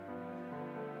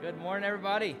Good morning,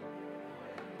 everybody.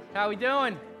 How we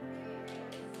doing?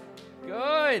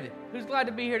 Good. Who's glad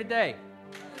to be here today?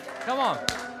 Come on.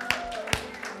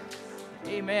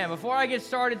 Amen. Before I get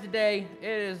started today, it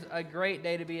is a great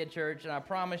day to be at church, and I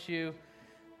promise you,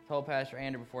 I told Pastor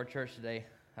Andrew before church today,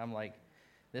 I'm like,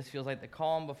 this feels like the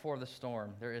calm before the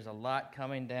storm. There is a lot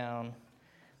coming down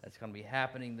that's going to be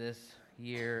happening this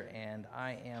year, and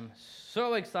I am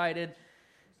so excited.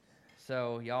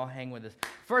 So y'all hang with us.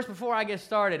 First, before I get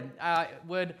started,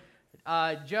 would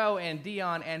Joe and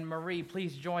Dion and Marie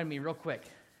please join me real quick?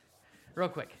 Real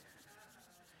quick.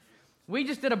 We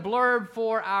just did a blurb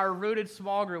for our Rooted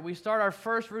small group. We started our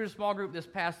first Rooted small group this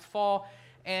past fall,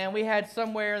 and we had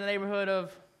somewhere in the neighborhood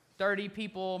of 30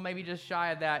 people, maybe just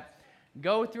shy of that,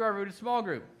 go through our Rooted small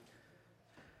group.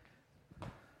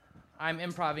 I'm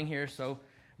improvising here, so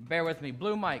bear with me.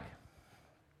 Blue mic.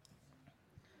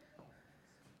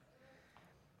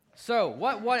 So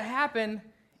what happened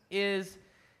is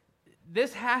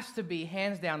this has to be,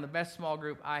 hands down, the best small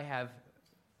group I have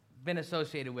been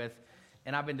associated with,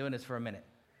 and I've been doing this for a minute,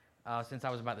 since I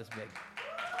was about this big.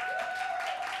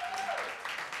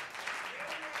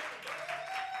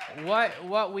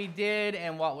 What we did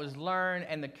and what was learned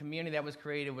and the community that was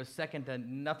created was second to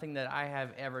nothing that I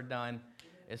have ever done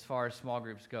as far as small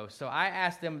groups go. So I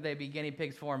asked them if they'd be guinea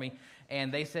pigs for me,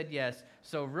 and they said yes.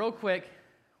 So real quick,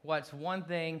 what's one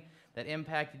thing that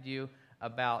impacted you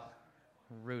about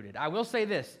Rooted? I will say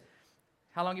this.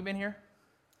 How long you been here?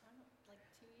 Like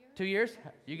 2 years. 2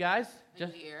 years? You guys?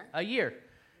 Just a year. A year.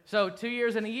 So 2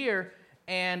 years and a year,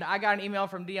 and I got an email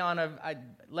from Dion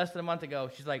less than a month ago.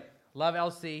 She's like, love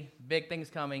LC, big things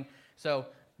coming. So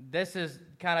this is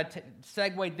kind of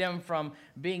segued them from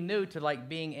being new to like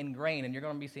being ingrained, and you're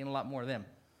going to be seeing a lot more of them.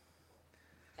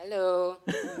 Hello.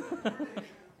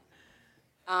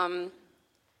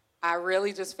 I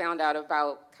really just found out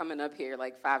about coming up here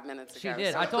like 5 minutes ago. She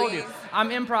did. So I told you. I'm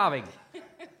improvising.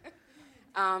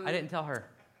 I didn't tell her.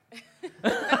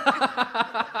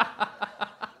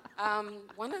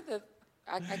 One of the,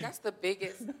 I guess the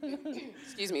biggest,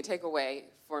 takeaway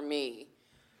for me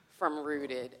from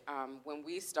Rooted, when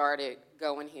we started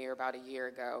going here about a year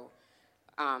ago,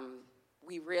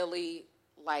 we really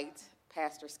liked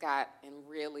Pastor Scott and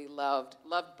really loved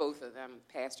both of them,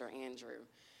 Pastor Andrew.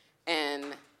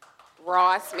 And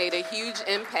Ross made a huge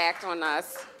impact on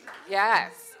us.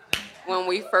 Yes. When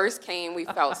we first came, we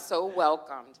felt so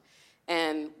welcomed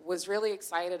and was really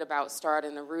excited about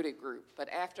starting the Rooted group. But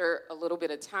after a little bit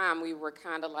of time, we were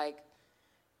kind of like,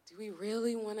 do we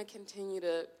really want to continue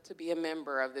to be a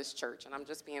member of this church? And I'm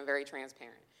just being very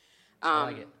transparent.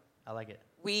 I like it.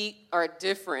 We are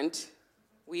different.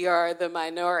 We are the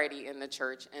minority in the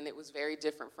church, and it was very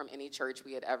different from any church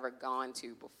we had ever gone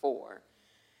to before.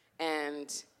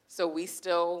 And so we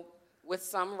still, with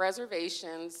some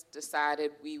reservations,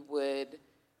 decided we would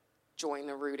join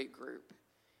the Rooted group.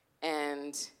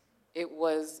 And it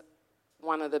was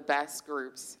one of the best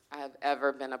groups I have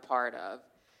ever been a part of.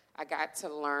 I got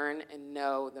to learn and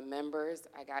know the members.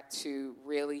 I got to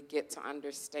really get to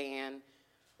understand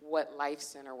what Life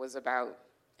Center was about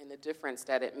and the difference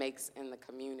that it makes in the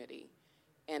community.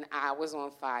 And I was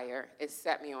on fire. It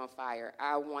set me on fire.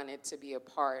 I wanted to be a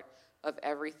part of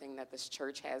everything that this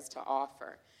church has to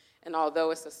offer. And although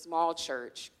it's a small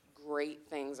church, great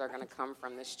things are going to come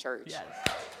from this church. Yes.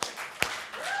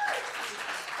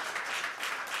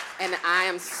 And I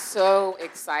am so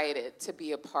excited to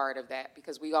be a part of that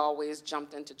because we always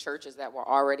jumped into churches that were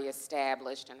already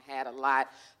established and had a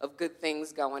lot of good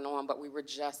things going on, but we were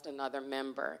just another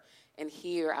member. And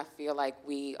here I feel like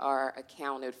we are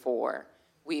accounted for.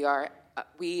 We are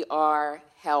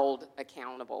held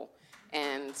accountable.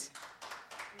 And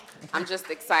I'm just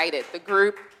excited. The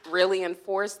group really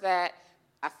enforced that.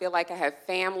 I feel like I have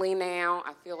family now.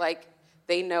 I feel like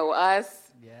they know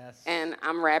us. Yes. And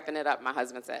I'm wrapping it up, my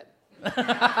husband said.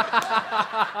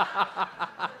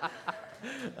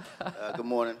 Good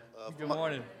morning. Good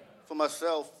morning. For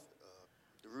myself,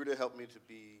 the Rooted helped me to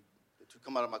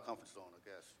come out of my comfort zone, I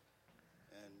guess,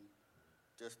 and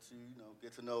just to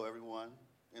get to know everyone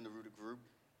in the Rooted group,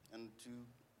 and to,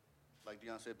 like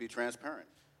Dion said, be transparent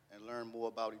and learn more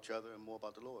about each other and more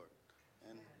about the Lord.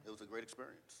 And it was a great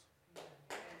experience.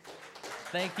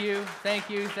 Thank you.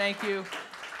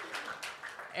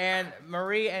 And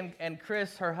Marie and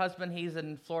Chris, her husband, he's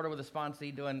in Florida with a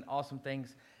sponsee doing awesome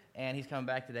things, and he's coming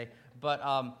back today. But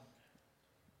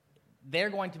they're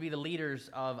going to be the leaders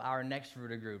of our next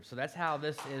Rooted group. So that's how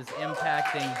this is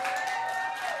impacting.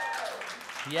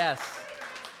 Yes.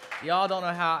 Y'all don't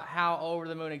know how over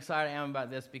the moon excited I am about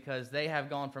this because they have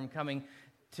gone from coming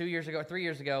 3 years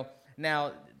ago.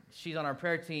 Now, she's on our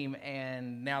prayer team,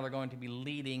 and now they're going to be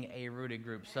leading a rooted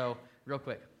group. So, real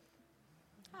quick.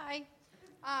 Hi.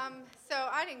 So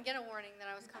I didn't get a warning that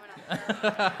I was coming up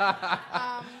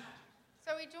here.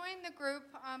 So we joined the group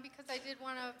because I did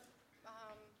want to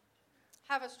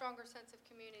have a stronger sense of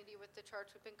community with the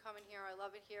church. We've been coming here. I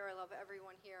love it here. I love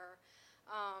everyone here.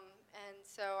 And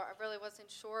so I really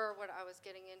wasn't sure what I was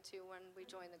getting into when we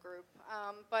joined the group.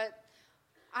 But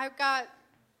I got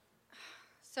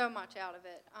so much out of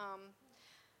it.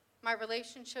 My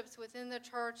relationships within the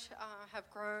church have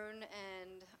grown,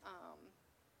 and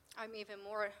I'm even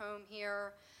more at home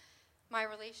here. My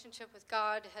relationship with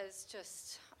God has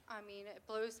just, it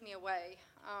blows me away.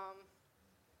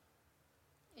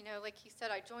 Like he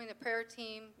said, I joined the prayer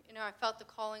team. I felt the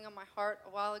calling on my heart a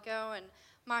while ago, and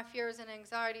my fears and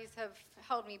anxieties have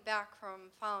held me back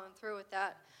from following through with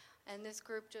that. And this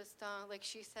group just, like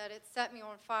she said, it set me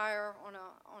on fire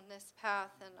on this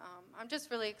path, and I'm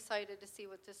just really excited to see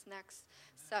what this next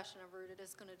session of Rooted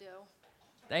is going to do.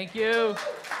 Thank you.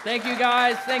 Thank you,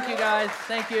 guys. Thank you, guys.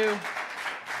 Thank you.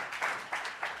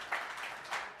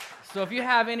 So if you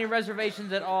have any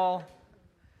reservations at all,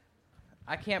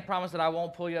 I can't promise that I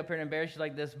won't pull you up here and embarrass you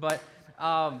like this, but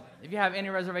if you have any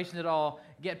reservations at all,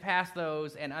 get past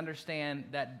those and understand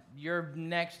that your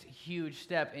next huge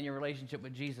step in your relationship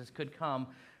with Jesus could come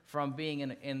from being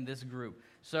in this group.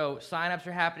 So sign-ups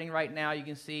are happening right now. You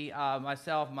can see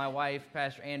myself, my wife,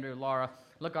 Pastor Andrew, Laura.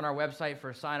 Look on our website for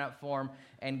a sign-up form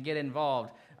and get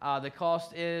involved. The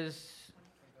cost is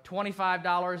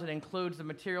 $25. It includes the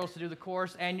materials to do the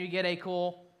course, and you get a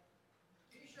cool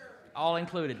T-shirt. All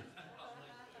included.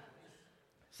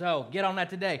 So get on that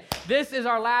today. This is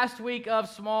our last week of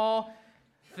Small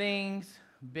Things,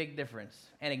 Big Difference,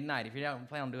 and Ignite. If you don't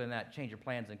plan on doing that, change your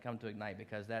plans and come to Ignite,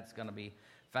 because that's going to be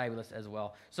fabulous as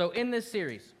well. So in this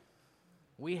series,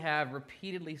 we have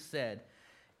repeatedly said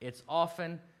it's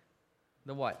often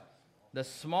the what? The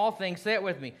small things, say it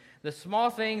with me, the small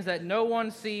things that no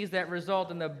one sees that result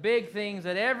in the big things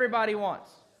that everybody wants.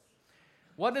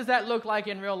 What does that look like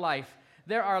in real life?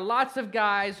 There are lots of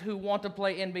guys who want to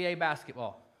play NBA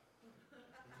basketball.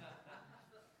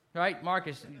 Right?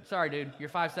 Marcus, sorry, dude. You're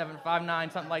 5'7",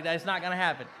 5'9", something like that. It's not going to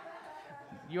happen.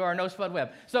 You are no Spud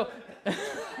Webb. So,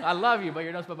 I love you, but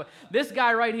you're no Spud Webb. This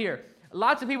guy right here,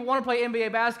 lots of people want to play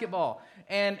NBA basketball,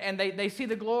 and they see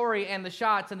the glory and the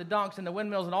shots and the dunks and the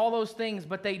windmills and all those things,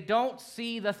 but they don't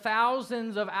see the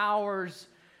thousands of hours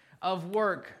of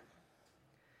work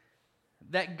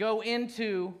that go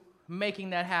into making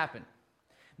that happen.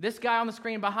 This guy on the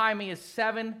screen behind me is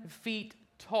 7 feet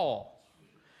tall.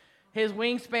 His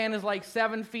wingspan is like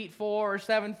 7 feet 4 or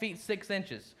 7 feet 6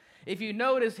 inches. If you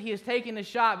notice, he is taking the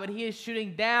shot, but he is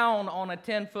shooting down on a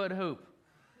 10-foot hoop.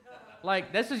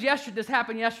 Like, this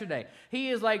happened yesterday. He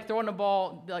is like throwing the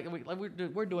ball,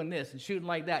 we're doing this and shooting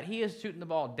like that. He is shooting the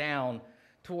ball down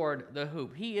toward the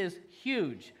hoop. He is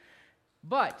huge.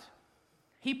 But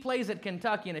he plays at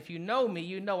Kentucky, and if you know me,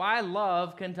 you know I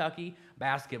love Kentucky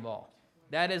basketball.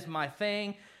 That is my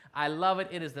thing. I love it.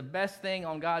 It is the best thing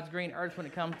on God's green earth when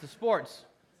it comes to sports.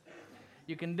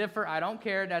 You can differ. I don't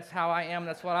care. That's how I am.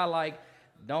 That's what I like.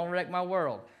 Don't wreck my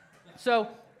world. So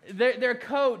their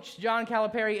coach, John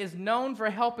Calipari, is known for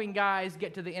helping guys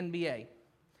get to the NBA.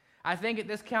 I think at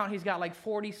this count he's got like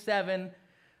 47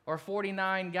 or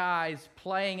 49 guys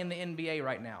playing in the NBA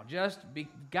right now, just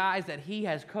guys that he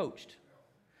has coached.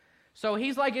 So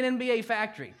he's like an NBA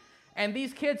factory. And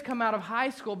these kids come out of high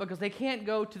school because they can't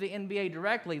go to the NBA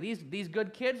directly. These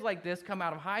good kids like this come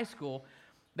out of high school.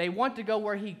 They want to go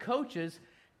where he coaches,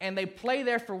 and they play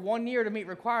there for 1 year to meet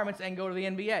requirements and go to the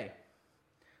NBA.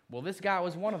 Well, this guy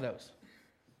was one of those.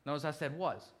 Notice I said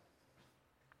was.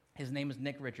 His name is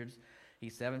Nick Richards.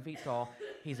 He's 7 feet tall.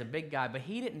 He's a big guy, but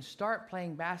he didn't start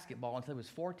playing basketball until he was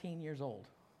 14 years old.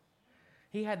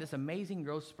 He had this amazing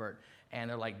growth spurt, and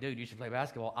they're like, dude, you should play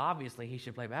basketball. Obviously, he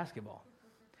should play basketball.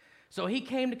 So he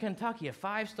came to Kentucky, a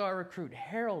 5-star recruit,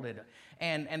 heralded,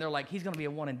 and they're like, he's going to be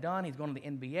a one and done. He's going to the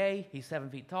NBA. He's 7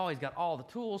 feet tall. He's got all the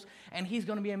tools, and he's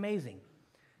going to be amazing.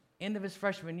 End of his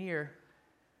freshman year,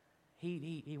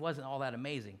 he wasn't all that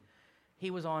amazing.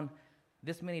 He was on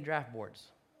this many draft boards.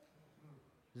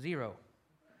 0.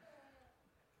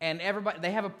 And everybody,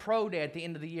 they have a pro day at the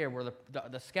end of the year where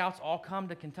the scouts all come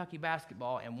to Kentucky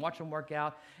basketball and watch them work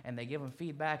out, and they give them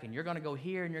feedback, and you're going to go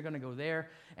here and you're going to go there,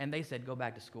 and they said, go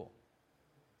back to school.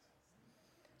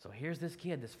 So here's this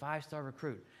kid, this 5-star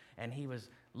recruit, and he was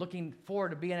looking forward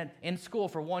to being in school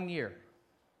for 1 year,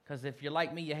 because if you're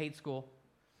like me, you hate school.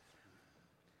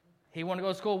 He wanted to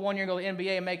go to school 1 year, go to the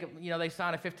NBA, and make it, they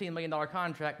sign a $15 million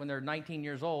contract when they're 19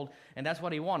 years old, and that's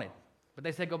what he wanted. But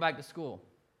they said, go back to school.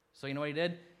 So you know what he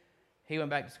did? he went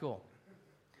back to school.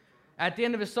 At the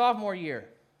end of his sophomore year,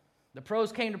 the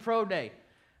pros came to pro day.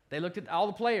 They looked at all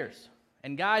the players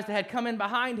and guys that had come in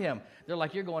behind him. They're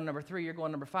like, you're going number 3, you're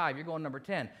going number 5, you're going number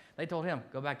 10. They told him,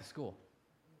 go back to school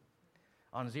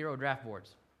on 0 draft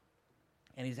boards.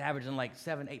 And he's averaging like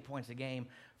 7, 8 points a game,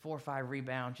 4 or 5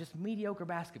 rebounds, just mediocre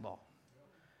basketball.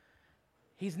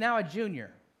 He's now a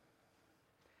junior.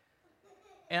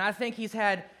 And I think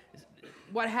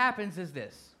what happens is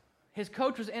this. His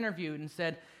coach was interviewed and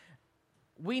said,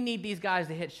 we need these guys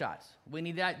to hit shots. We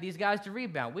need these guys to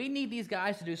rebound. We need these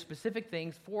guys to do specific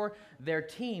things for their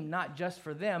team, not just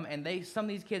for them. And some of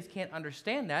these kids can't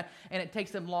understand that, and it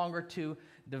takes them longer to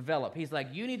develop. He's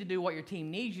like, you need to do what your team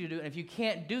needs you to do, and if you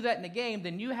can't do that in the game,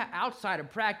 then you outside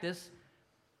of practice,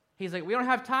 he's like, we don't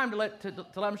have time to let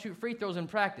them shoot free throws in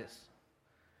practice.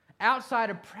 Outside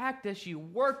of practice, you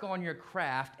work on your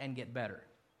craft and get better.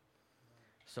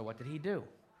 So what did he do?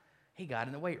 He got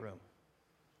in the weight room,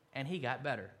 and he got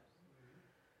better.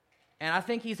 And I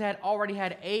think he's already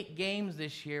had 8 games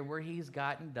this year where he's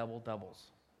gotten double-doubles.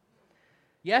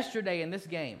 Yesterday in this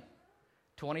game,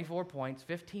 24 points,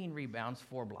 15 rebounds,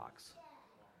 4 blocks.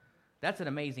 That's an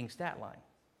amazing stat line.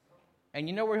 And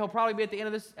you know where he'll probably be at the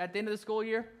end of the school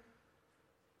year?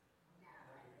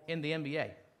 In the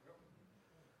NBA.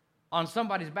 On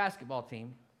somebody's basketball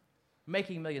team,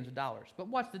 making millions of dollars. But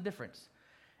what's the difference?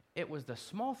 It was the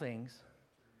small things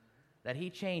that he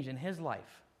changed in his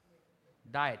life.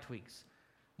 Diet tweaks,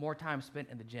 more time spent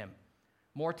in the gym,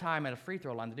 more time at a free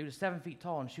throw line. The dude is 7 feet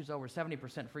tall and shoots over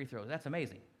 70% free throws. That's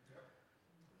amazing.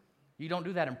 You don't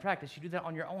do that in practice. You do that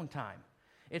on your own time.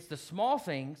 It's the small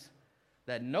things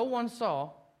that no one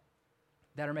saw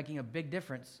that are making a big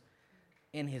difference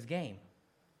in his game.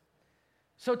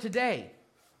 So today,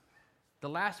 the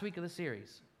last week of the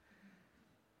series,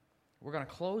 we're going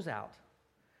to close out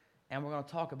and we're going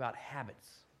to talk about habits.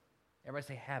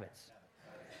 Everybody say habits.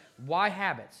 Why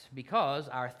habits? Because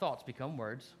our thoughts become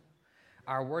words,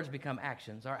 our words become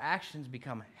actions, our actions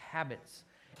become habits,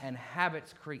 and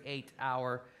habits create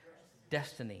our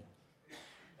destiny.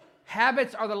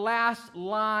 Habits are the last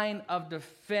line of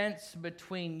defense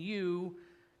between you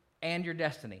and your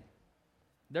destiny.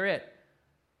 They're it.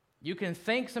 You can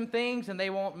think some things and they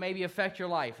won't maybe affect your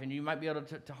life, and you might be able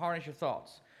to harness your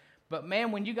thoughts. But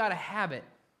man, when you got a habit,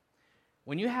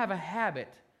 when you have a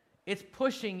habit, it's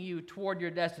pushing you toward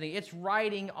your destiny. It's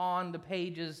writing on the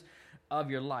pages of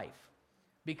your life.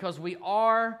 Because we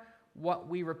are what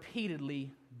we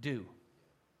repeatedly do.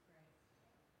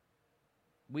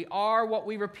 We are what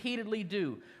we repeatedly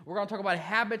do. We're going to talk about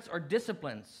habits or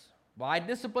disciplines. Why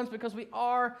disciplines? Because we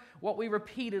are what we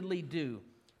repeatedly do.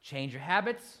 Change your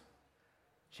habits,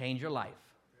 change your life.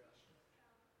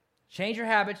 Change your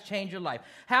habits, change your life.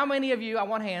 How many of you, I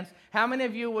want hands, how many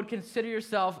of you would consider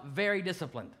yourself very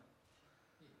disciplined?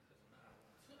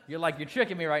 You're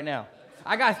tricking me right now.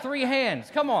 I got 3 hands.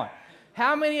 Come on.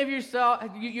 How many of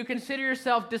you consider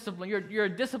yourself disciplined? You're a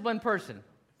disciplined person.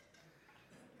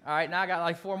 All right, now I got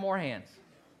like 4 more hands.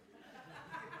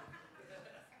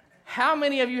 How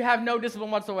many of you have no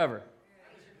discipline whatsoever?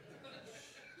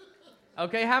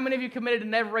 Okay, how many of you committed to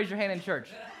never raise your hand in church?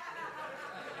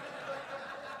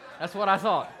 That's what I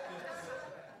thought.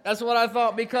 That's what I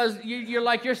thought, because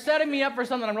you're setting me up for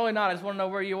something I'm really not. I just want to know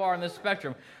where you are in this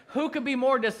spectrum. Who could be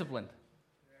more disciplined?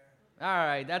 All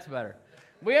right, that's better.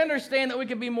 We understand that we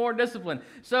can be more disciplined.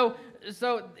 So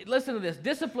listen to this.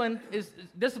 Discipline is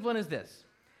this.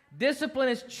 Discipline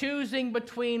is choosing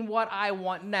between what I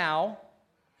want now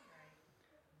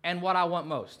and what I want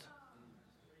most.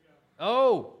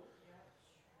 Oh.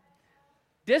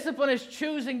 Discipline is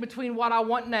choosing between what I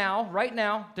want now, right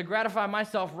now, to gratify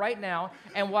myself right now,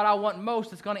 and what I want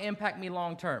most that's going to impact me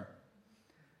long term.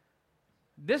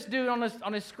 This dude on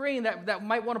his screen that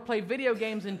might want to play video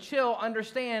games and chill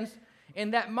understands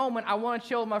in that moment, I want to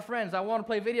chill with my friends. I want to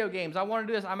play video games. I want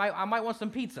to do this. I might want some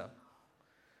pizza.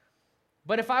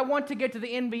 But if I want to get to the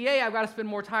NBA, I've got to spend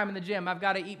more time in the gym. I've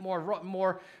got to eat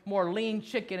more lean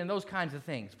chicken and those kinds of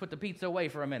things. Put the pizza away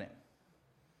for a minute.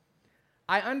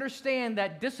 I understand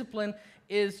that discipline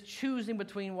is choosing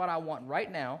between what I want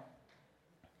right now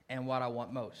and what I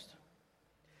want most.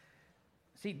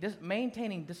 See,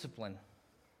 maintaining discipline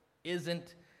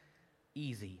isn't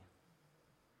easy.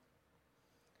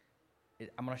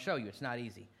 I'm going to show you it's not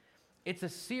easy. It's a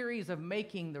series of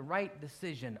making the right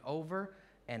decision over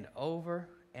and over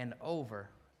and over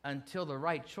until the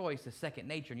right choice is second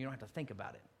nature and you don't have to think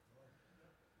about it.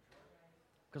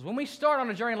 Because when we start on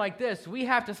a journey like this, we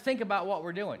have to think about what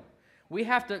we're doing. We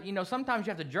have to, sometimes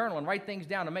you have to journal and write things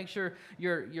down to make sure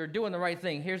you're doing the right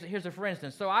thing. Here's a for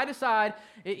instance. So I decide,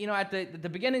 at the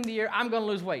beginning of the year, I'm going to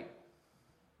lose weight.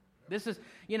 This is,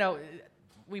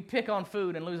 we pick on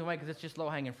food and losing weight because it's just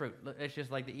low-hanging fruit. It's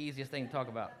just like the easiest thing to talk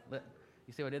about.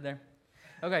 You see what I did there?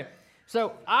 Okay,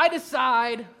 so I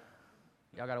decide,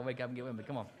 y'all got to wake up and get with me,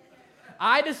 come on.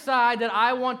 I decide that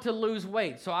I want to lose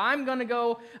weight. So I'm going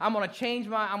to change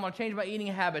my eating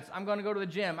habits. I'm going to go to the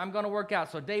gym. I'm going to work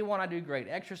out. So day one, I do great.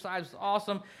 Exercise is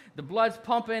awesome. The blood's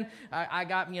pumping. I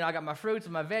got my fruits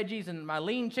and my veggies and my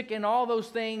lean chicken, all those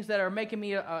things that are making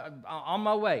me on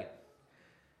my way.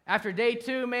 After day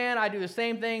two, man, I do the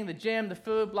same thing, the gym, the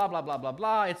food, blah, blah, blah, blah,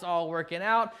 blah. It's all working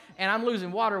out. And I'm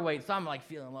losing water weight. So I'm like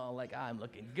feeling like I'm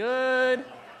looking good.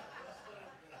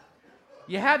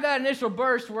 You have that initial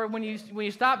burst where when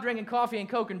you stop drinking coffee and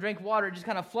Coke and drink water, it just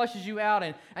kind of flushes you out,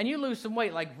 and you lose some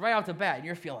weight like right off the bat, and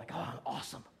you're feeling like, oh, I'm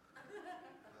awesome.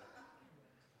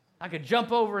 I could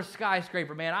jump over a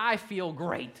skyscraper, man. I feel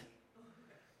great.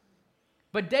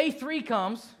 But day three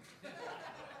comes,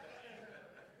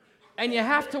 and you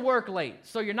have to work late,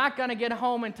 so you're not going to get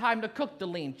home in time to cook the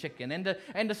lean chicken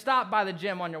and to stop by the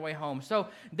gym on your way home. So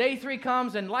day three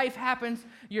comes and life happens.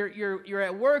 You're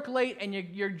at work late and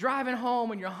you're driving home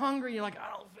and you're hungry. You're like,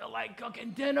 I don't feel like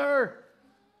cooking dinner.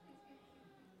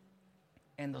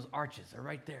 And those arches are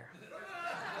right there.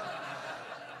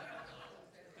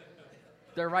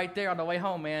 They're right there on the way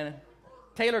home, man.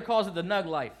 Taylor calls it the nug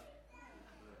life.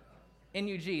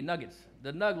 N-U-G, nuggets,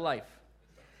 the nug life.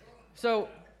 So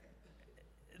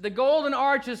the golden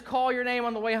arches call your name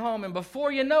on the way home, and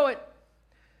before you know it,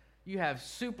 you have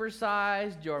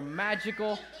supersized your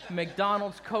magical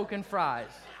McDonald's Coke and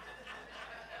fries.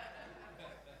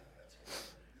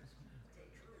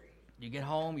 You get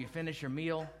home, you finish your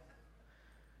meal,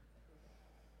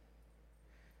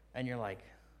 and you're like,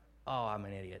 oh, I'm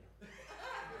an idiot.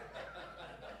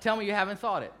 Tell me you haven't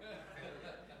thought it.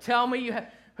 Tell me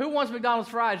who wants McDonald's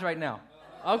fries right now?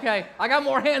 Okay, I got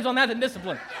more hands on that than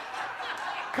discipline.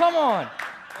 Come on.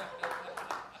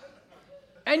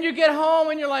 And you get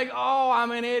home and you're like, oh,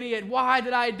 I'm an idiot. Why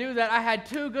did I do that? I had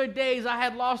 2 good days. I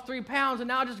had lost 3 pounds and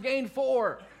now I just gained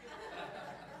 4.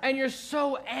 And you're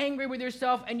so angry with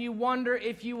yourself and you wonder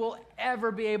if you will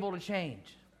ever be able to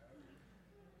change.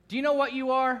 Do you know what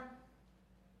you are?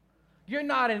 You're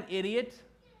not an idiot.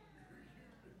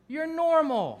 You're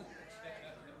normal.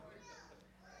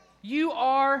 You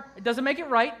are, it doesn't make it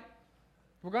right.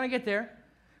 We're going to get there.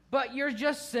 But you're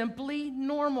just simply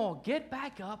normal. Get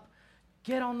back up.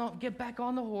 Get back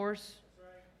on the horse.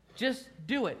 Just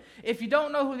do it. If you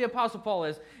don't know who the Apostle Paul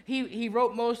is, he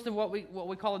wrote most of what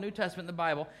we call the New Testament in the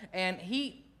Bible. And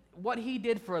what he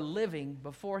did for a living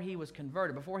before he was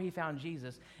converted, before he found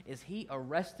Jesus, is he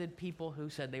arrested people who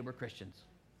said they were Christians.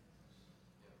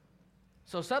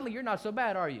 So suddenly you're not so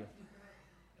bad, are you?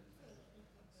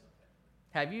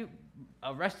 Have you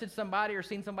arrested somebody or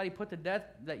seen somebody put to death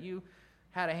that you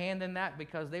had a hand in that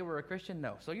because they were a Christian?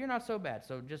 No. So you're not so bad.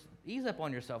 So just ease up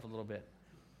on yourself a little bit.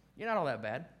 You're not all that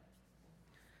bad.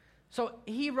 So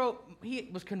he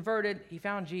was converted, he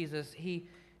found Jesus,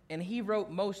 and he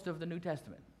wrote most of the New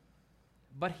Testament.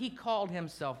 But he called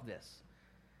himself this.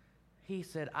 He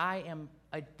said, I am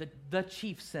the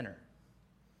chief sinner.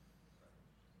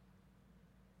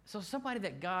 So somebody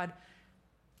that God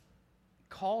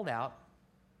called out,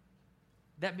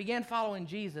 that began following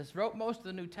Jesus, wrote most of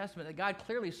the New Testament, that God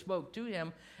clearly spoke to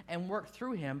him and worked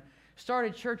through him,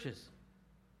 started churches,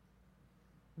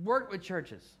 worked with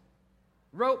churches,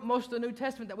 wrote most of the New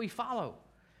Testament that we follow.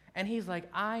 And he's like,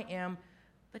 I am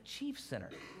the chief sinner.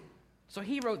 So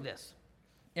he wrote this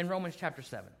in Romans chapter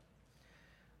 7.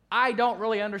 I don't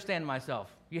really understand myself.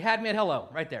 You had me at hello,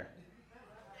 right there.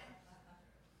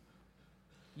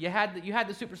 You had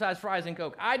the supersized fries and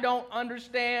Coke. I don't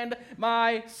understand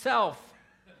myself.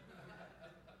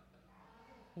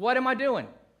 What am I doing?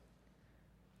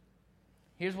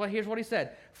 Here's what he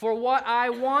said. For what I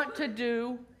want to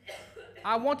do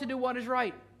what is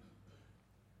right,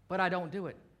 but I don't do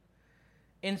it.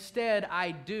 Instead,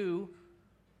 I do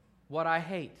what I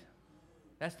hate.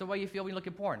 That's the way you feel when you look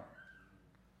at porn.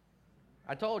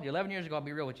 I told you 11 years ago, I'll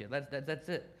be real with you. That's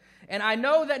it. And I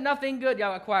know that nothing good,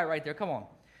 y'all got quiet right there, come on.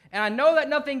 And I know that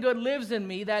nothing good lives in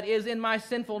me, that is in my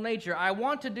sinful nature. I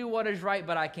want to do what is right,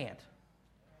 but I can't.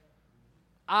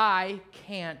 I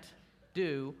can't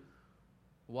do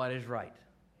what is right.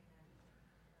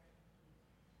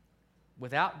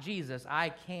 Without Jesus, I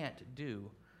can't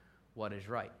do what is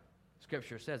right.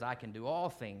 Scripture says I can do all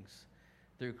things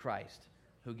through Christ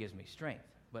who gives me strength.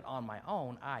 But on my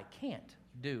own, I can't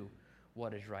do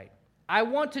what is right. I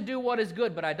want to do what is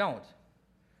good, but I don't.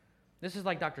 This is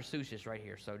like Dr. Seuss right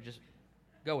here, so just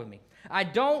go with me. I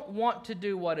don't want to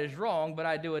do what is wrong, but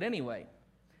I do it anyway.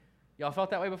 Y'all felt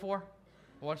that way before?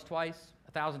 Once, twice,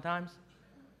 1,000 times?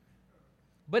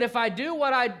 But if I do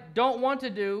what I don't want to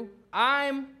do,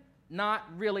 I'm not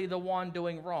really the one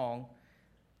doing wrong.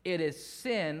 It is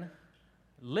sin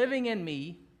living in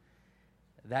me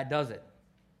that does it.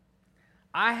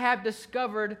 I have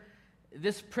discovered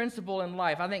this principle in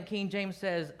life. I think King James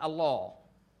says a law.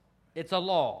 It's a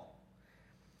law.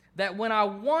 That when I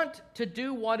want to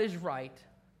do what is right,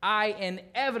 I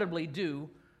inevitably do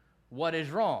what is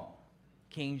wrong.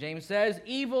 King James says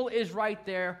evil is right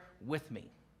there with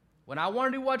me. When I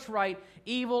want to do what's right,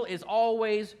 evil is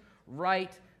always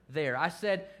right there. I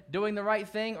said doing the right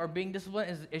thing or being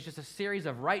disciplined is just a series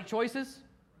of right choices.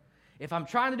 If I'm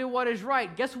trying to do what is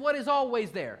right, guess what is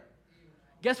always there?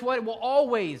 Guess what will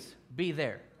always be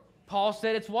there? Paul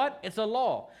said it's what? It's a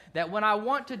law. That when I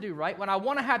want to do right, when I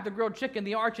want to have the grilled chicken,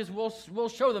 the arches will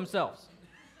show themselves.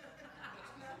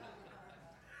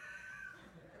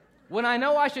 When I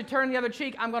know I should turn the other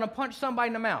cheek, I'm going to punch somebody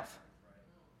in the mouth.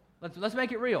 Let's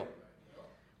make it real.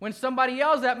 When somebody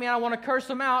yells at me and I want to curse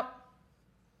them out,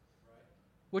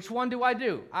 which one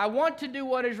do? I want to do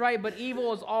what is right, but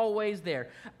evil is always there.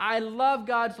 I love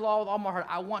God's law with all my heart.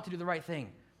 I want to do the right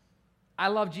thing. I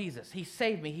love Jesus. He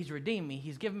saved me. He's redeemed me.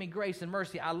 He's given me grace and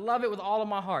mercy. I love it with all of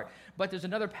my heart. But there's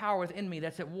another power within me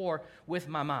that's at war with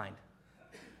my mind.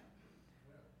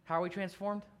 How are we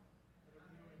transformed?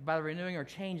 By the renewing or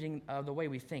changing of the way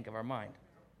we think of our mind.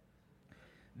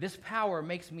 This power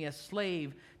makes me a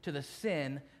slave to the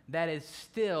sin that is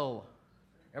still,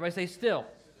 everybody say still.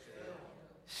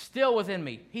 Still within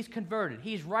me. He's converted.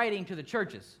 He's writing to the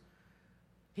churches.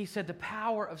 He said the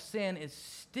power of sin is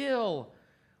still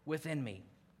within me.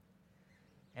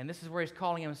 And this is where he's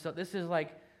calling himself. This is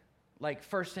like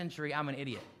first century, I'm an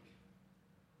idiot.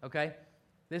 Okay?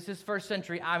 This is first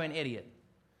century, I'm an idiot.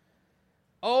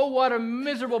 Oh, what a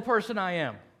miserable person I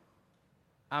am.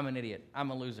 I'm an idiot.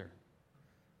 I'm a loser.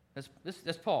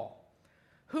 That's Paul.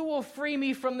 Who will free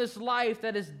me from this life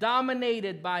that is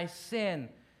dominated by sin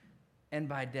and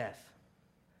by death?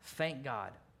 Thank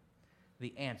God.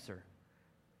 The answer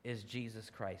is Jesus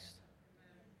Christ,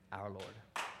 our Lord.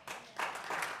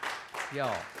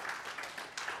 Y'all,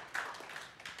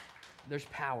 there's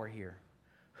power here.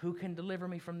 Who can deliver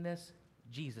me from this?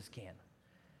 Jesus can.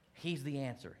 He's the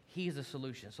answer. He's the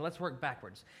solution. So let's work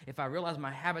backwards. If I realize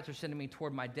my habits are sending me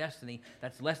toward my destiny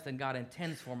that's less than God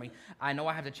intends for me, I know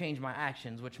I have to change my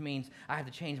actions, which means I have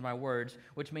to change my words,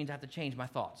 which means I have to change my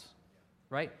thoughts,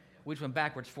 right? We just went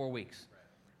backwards 4 weeks.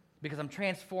 Because I'm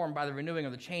transformed by the renewing or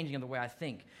the changing of the way I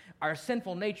think. Our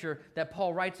sinful nature that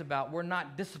Paul writes about, we're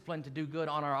not disciplined to do good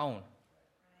on our own.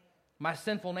 My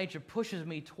sinful nature pushes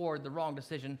me toward the wrong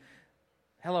decision.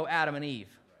 Hello, Adam and Eve.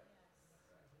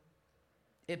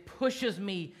 It pushes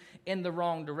me in the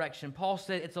wrong direction. Paul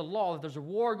said it's a law, that there's a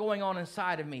war going on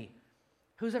inside of me.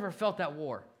 Who's ever felt that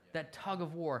war? That tug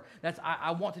of war. That's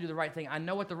I want to do the right thing. I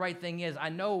know what the right thing is. I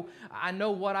know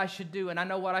what I should do, and I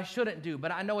know what I shouldn't do.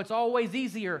 But I know it's always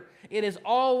easier. It is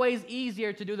always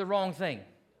easier to do the wrong thing.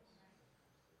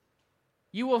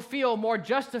 You will feel more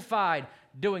justified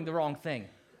doing the wrong thing.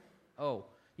 Oh,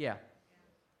 yeah.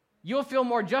 You'll feel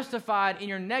more justified in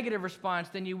your negative response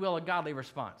than you will a godly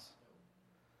response.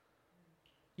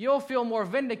 You'll feel more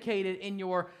vindicated in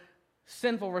your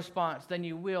sinful response than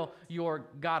you will your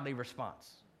godly response.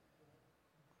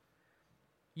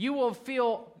 You will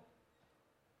feel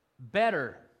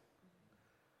better.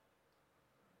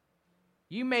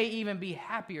 You may even be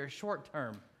happier short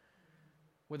term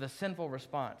with a sinful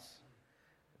response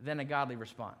than a godly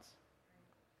response.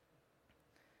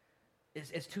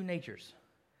 It's two natures.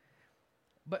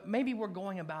 But maybe we're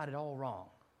going about it all wrong.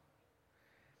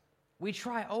 We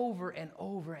try over and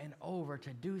over and over to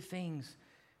do things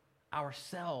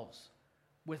ourselves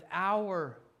with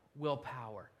our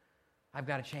willpower. I've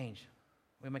got to change.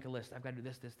 We make a list. I've got to do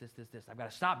this. I've got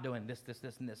to stop doing this,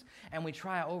 and this. And we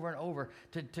try over and over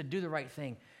to do the right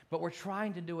thing. But we're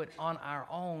trying to do it on our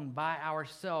own, by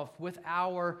ourselves, with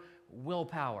our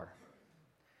willpower.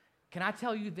 Can I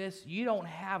tell you this? You don't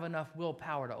have enough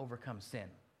willpower to overcome sin.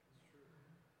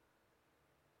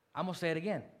 I'm going to say it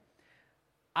again.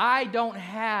 I don't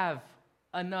have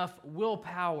enough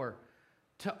willpower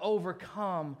to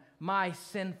overcome my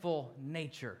sinful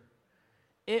nature.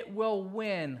 It will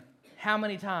win how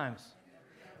many times?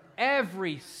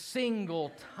 Every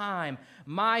single time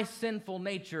my sinful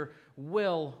nature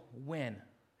will win.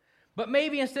 But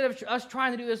maybe instead of us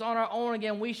trying to do this on our own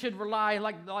again, we should rely,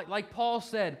 like Paul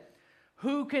said,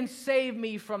 who can save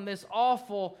me from this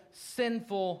awful,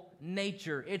 sinful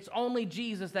nature? It's only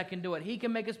Jesus that can do it. He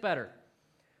can make us better.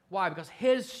 Why? Because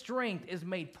his strength is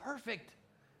made perfect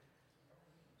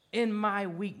in my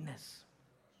weakness.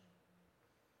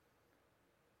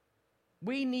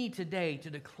 We need today to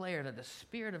declare that the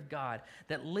Spirit of God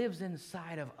that lives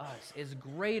inside of us is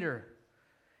greater.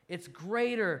 It's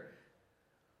greater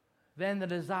than the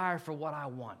desire for what I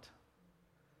want.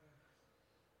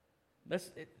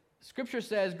 Scripture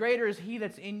says, greater is he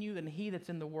that's in you than he that's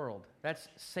in the world. That's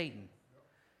Satan.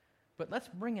 But let's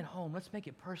bring it home. Let's make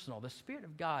it personal. The Spirit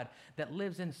of God that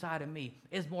lives inside of me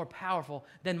is more powerful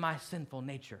than my sinful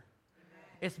nature.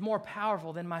 It's more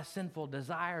powerful than my sinful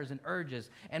desires and urges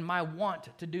and my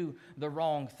want to do the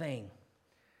wrong thing.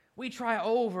 We try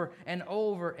over and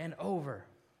over and over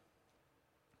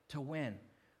to win,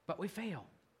 but we fail.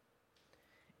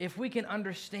 If we can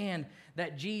understand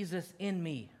that Jesus in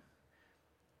me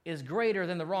is greater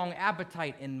than the wrong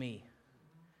appetite in me,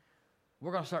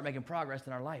 we're going to start making progress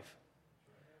in our life.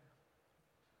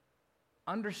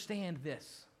 Understand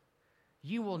this.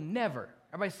 You will never,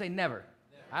 everybody say never.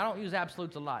 I don't use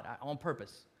absolutes a lot on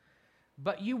purpose.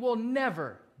 But you will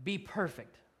never be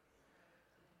perfect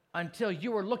until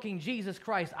you are looking Jesus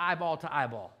Christ eyeball to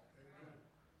eyeball.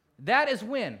 That is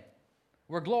when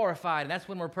we're glorified, and that's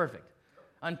when we're perfect.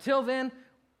 Until then,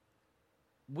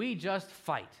 we just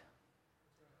fight.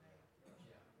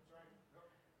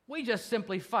 We just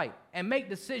simply fight and make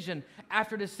decision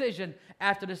after decision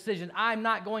after decision. I'm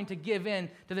not going to give in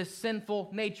to this sinful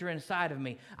nature inside of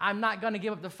me. I'm not going to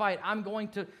give up the fight.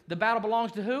 The battle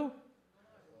belongs to who?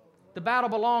 The battle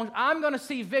belongs, I'm going to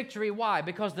see victory. Why?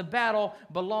 Because the battle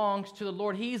belongs to the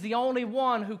Lord. He's the only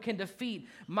one who can defeat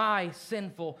my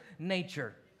sinful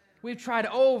nature. We've tried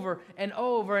over and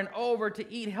over and over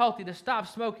to eat healthy, to stop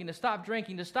smoking, to stop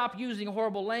drinking, to stop using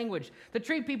horrible language, to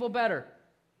treat people better,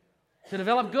 to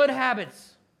develop good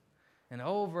habits. And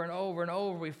over and over and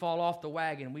over, we fall off the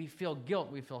wagon. We feel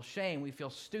guilt. We feel shame. We feel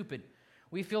stupid.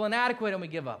 We feel inadequate, and we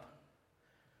give up.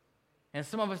 And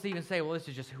some of us even say, well, this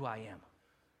is just who I am.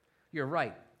 You're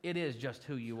right. It is just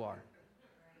who you are.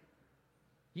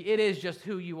 It is just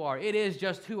who you are. It is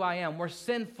just who I am. We're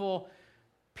sinful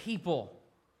people.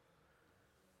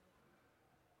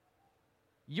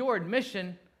 Your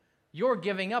admission, your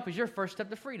giving up is your first step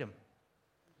to freedom.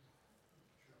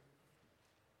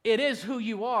 It is who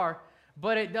you are,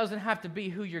 but it doesn't have to be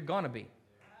who you're going to be.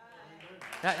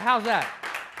 How's that?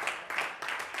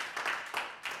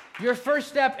 Your first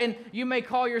step, and you may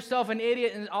call yourself an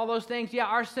idiot and all those things. Yeah,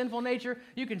 our sinful nature,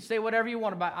 you can say whatever you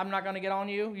want about it. I'm not going to get on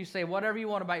you. You say whatever you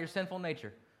want about your sinful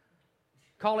nature.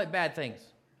 Call it bad things.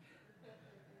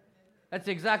 That's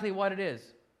exactly what it is.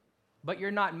 But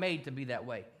you're not made to be that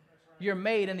way. You're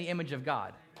made in the image of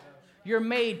God. You're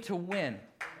made to win.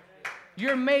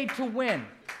 You're made to win.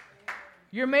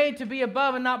 You're made to be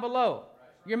above and not below.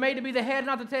 You're made to be the head,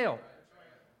 not the tail.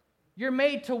 You're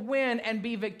made to win and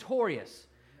be victorious.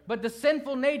 But the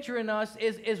sinful nature in us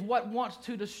is what wants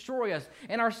to destroy us.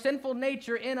 And our sinful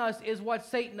nature in us is what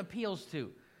Satan appeals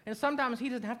to. And sometimes he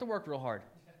doesn't have to work real hard.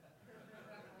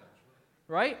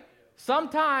 Right?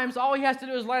 Sometimes all he has to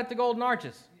do is light up the golden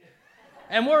arches.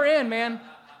 And we're in, man.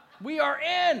 We are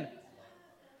in.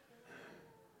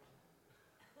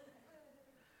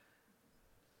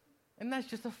 And that's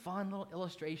just a fun little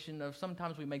illustration of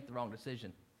sometimes we make the wrong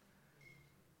decision.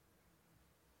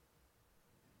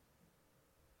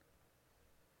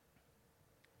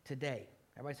 Today,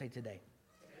 everybody say today.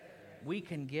 We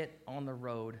can get on the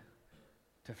road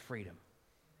to freedom.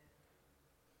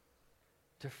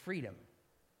 To freedom.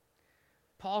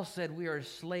 Paul said we are a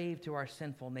slave to our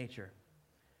sinful nature.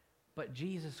 But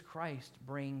Jesus Christ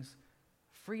brings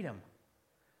freedom.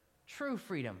 True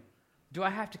freedom. Do I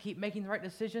have to keep making the right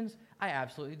decisions? I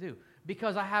absolutely do.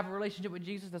 Because I have a relationship with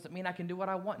Jesus doesn't mean I can do what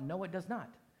I want. No, it does not.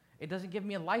 It doesn't give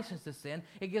me a license to sin.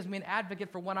 It gives me an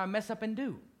advocate for when I mess up and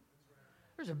do.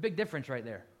 There's a big difference right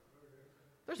there.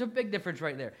 There's a big difference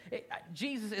right there.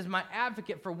 Jesus is my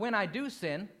advocate for when I do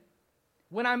sin,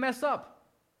 when I mess up,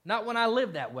 not when I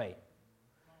live that way.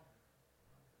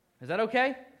 Is that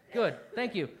okay? Good.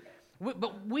 Thank you.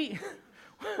 But we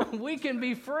can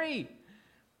be free.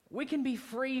 We can be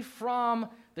free from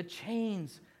the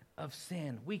chains of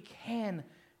sin. We can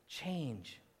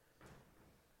change.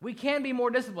 We can be more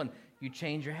disciplined. You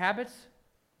change your habits,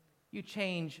 you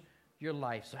change your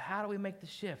life. So how do we make the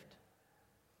shift?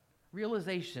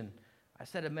 Realization, I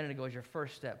said a minute ago, is your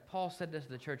first step. Paul said this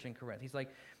to the church in Corinth. He's like,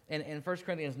 in 1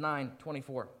 Corinthians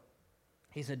 9:24,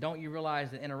 he said, don't you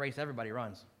realize that in a race everybody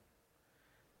runs,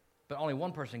 but only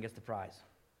one person gets the prize?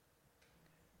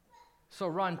 So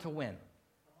run to win.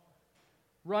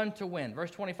 Run to win. Verse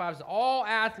 25 says, all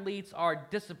athletes are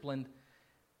disciplined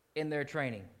in their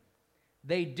training.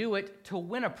 They do it to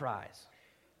win a prize.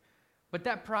 But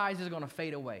that prize is going to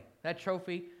fade away. That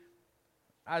trophy,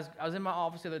 I was in my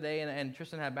office the other day, and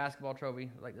Tristan had a basketball trophy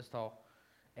like this tall.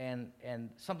 and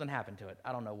something happened to it.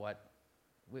 I don't know what.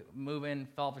 Moving,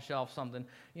 fell off a shelf, something.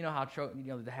 You know how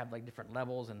they have like different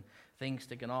levels and things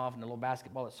sticking off, and the little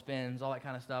basketball that spins, all that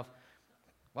kind of stuff.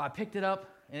 Well, I picked it up,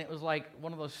 and it was like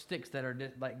one of those sticks that are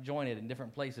like jointed in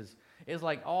different places. It's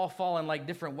like all falling like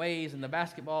different ways, and the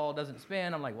basketball doesn't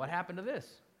spin. I'm like, what happened to this?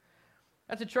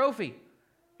 That's a trophy.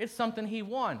 It's something he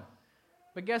won.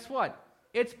 But guess what?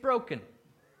 It's broken.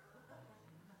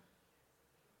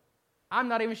 I'm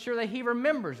not even sure that he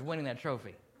remembers winning that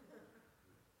trophy.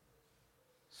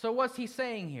 So what's he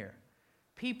saying here?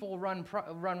 People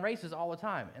run races all the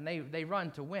time, and they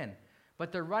run to win.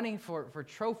 But they're running for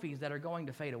trophies that are going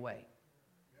to fade away.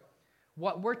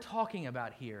 What we're talking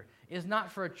about here is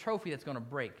not for a trophy that's going to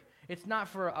break. It's not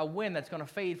for a win that's going to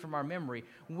fade from our memory.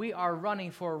 We are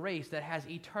running for a race that has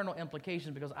eternal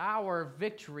implications, because our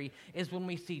victory is when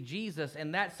we see Jesus,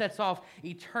 and that sets off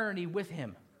eternity with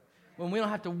him, when we don't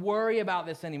have to worry about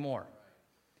this anymore.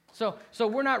 So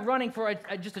we're not running for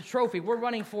just a trophy. We're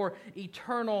running for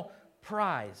eternal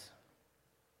prize.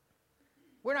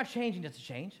 We're not changing just to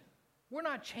change. We're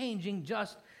not changing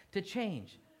just to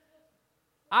change.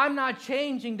 I'm not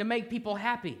changing to make people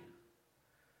happy.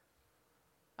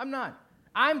 I'm not.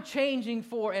 I'm changing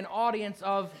for an audience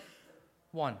of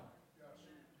one.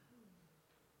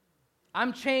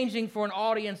 I'm changing for an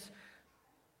audience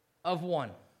of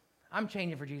one. I'm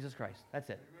changing for Jesus Christ. That's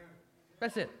it.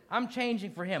 That's it. I'm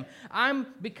changing for him. I'm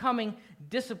becoming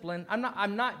disciplined.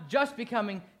 I'm not just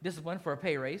becoming disciplined for a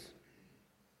pay raise,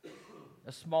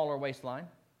 a smaller waistline,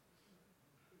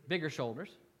 bigger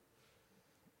shoulders,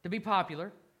 to be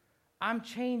popular. I'm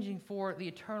changing for the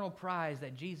eternal prize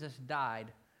that Jesus died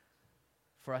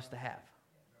for us to have.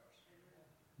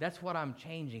 That's what I'm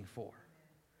changing for.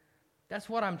 That's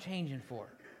what I'm changing for.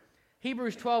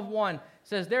 Hebrews 12:1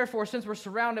 says, therefore, since we're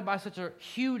surrounded by such a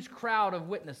huge crowd of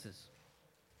witnesses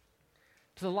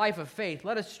to the life of faith,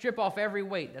 let us strip off every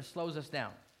weight that slows us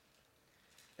down,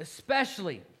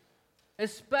 especially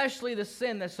the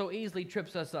sin that so easily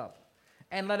trips us up,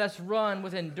 and let us run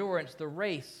with endurance the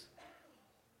race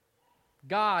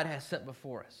God has set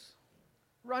before us.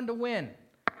 Run to win.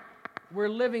 We're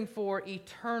living for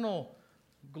eternal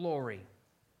glory.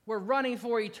 We're running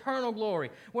for eternal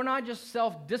glory. We're not just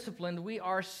self-disciplined, we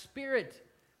are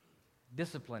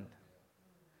spirit-disciplined.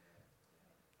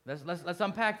 Let's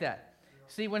unpack that.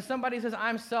 See, when somebody says,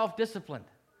 I'm self-disciplined,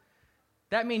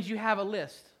 that means you have a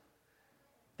list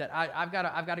that I've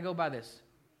got to go by this.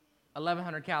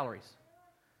 1,100 calories,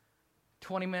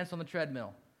 20 minutes on the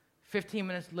treadmill, 15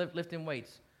 minutes lifting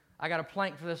weights. I got a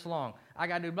plank for this long. I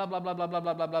got to do blah, blah, blah, blah, blah,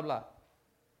 blah, blah, blah, blah.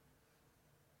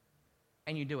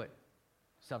 And you do it.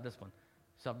 Self-discipline,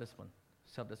 self-discipline,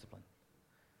 self-discipline.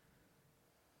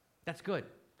 That's good.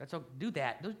 Do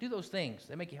that. Do those things.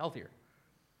 They make you healthier.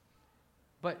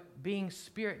 But being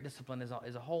spirit disciplined is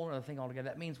a whole other thing altogether.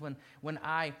 That means when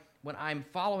I'm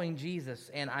following Jesus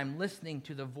and I'm listening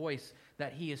to the voice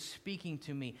that he is speaking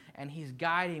to me and he's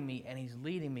guiding me and he's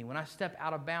leading me, when I step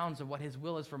out of bounds of what his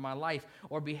will is for my life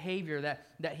or behavior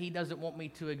that he doesn't want me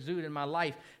to exude in my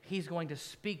life, he's going to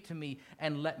speak to me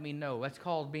and let me know. That's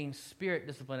called being spirit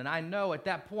disciplined. And I know at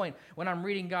that point when I'm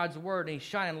reading God's word and he's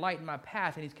shining light in my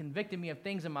path and he's convicting me of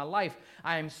things in my life,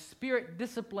 I am spirit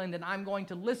disciplined and I'm going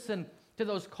to listen to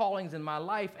those callings in my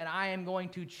life, and I am going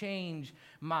to change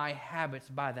my habits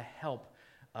by the help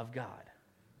of God.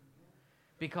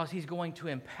 Because he's going to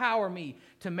empower me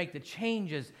to make the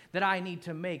changes that I need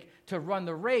to make to run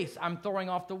the race. I'm throwing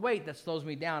off the weight that slows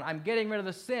me down. I'm getting rid of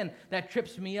the sin that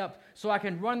trips me up so I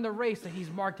can run the race that he's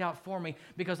marked out for me,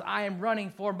 because I am running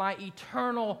for my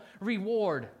eternal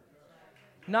reward.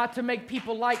 Not to make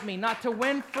people like me, not to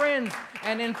win friends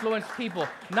and influence people,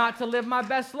 not to live my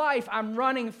best life. I'm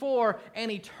running for an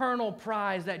eternal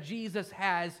prize that Jesus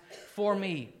has for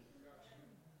me.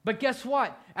 But guess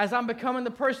what? As I'm becoming the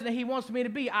person that he wants me to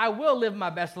be, I will live my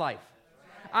best life.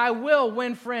 I will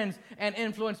win friends and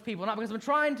influence people, not because I'm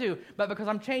trying to, but because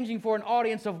I'm changing for an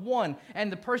audience of one.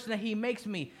 And the person that he makes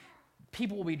me,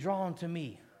 people will be drawn to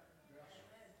me.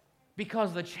 Because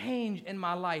of the change in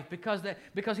my life, because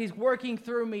he's working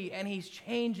through me and he's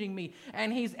changing me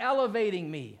and he's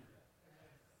elevating me.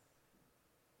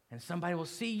 And somebody will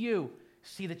see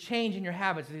the change in your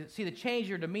habits, see the change in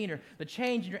your demeanor, the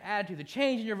change in your attitude, the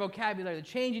change in your vocabulary, the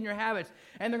change in your habits,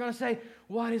 and they're going to say,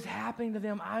 what is happening to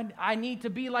them? I need to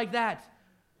be like that.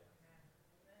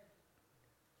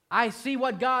 I see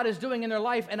what God is doing in their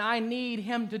life and I need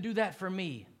him to do that for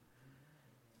me.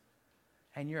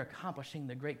 And you're accomplishing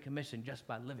the Great Commission just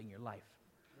by living your life.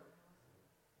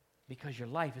 Because your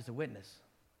life is a witness.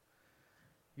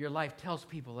 Your life tells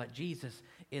people that Jesus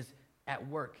is at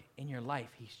work in your life.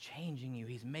 He's changing you.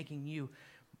 He's making you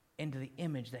into the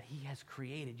image that he has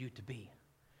created you to be,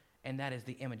 and that is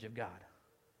the image of God.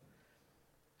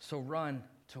 So run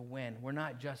to win. We're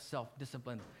not just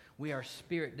self-disciplined. We are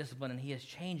spirit-disciplined, and he is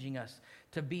changing us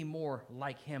to be more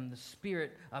like him. The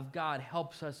Spirit of God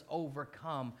helps us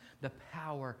overcome the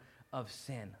power of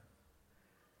sin.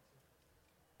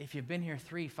 If you've been here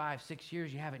 3, 5, 6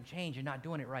 years, you haven't changed, you're not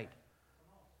doing it right.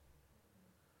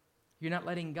 You're not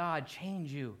letting God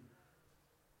change you.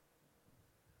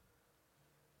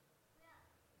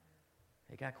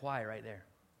 It got quiet right there.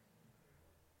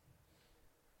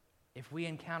 If we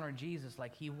encounter Jesus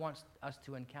like he wants us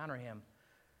to encounter him,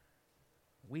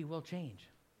 we will change.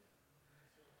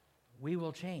 We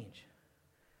will change.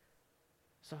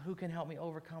 So who can help me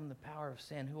overcome the power of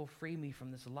sin? Who will free me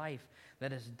from this life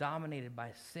that is dominated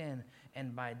by sin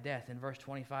and by death? In verse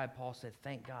 25, Paul said,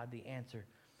 thank God the answer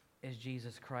is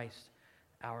Jesus Christ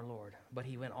our Lord. But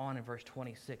he went on in verse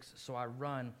 26, so I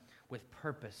run with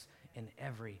purpose in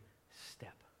every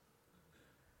step.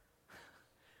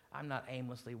 I'm not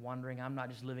aimlessly wandering. I'm not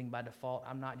just living by default.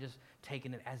 I'm not just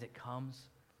taking it as it comes.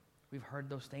 We've heard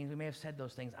those things. We may have said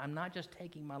those things. I'm not just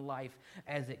taking my life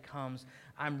as it comes.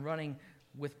 I'm running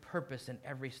with purpose in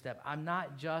every step. I'm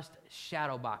not just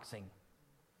shadow boxing.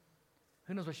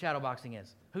 Who knows what shadow boxing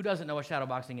is? Who doesn't know what shadow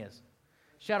boxing is?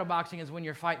 Shadow boxing is when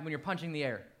you're fighting, when you're punching the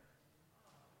air.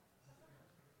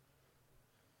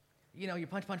 You know, you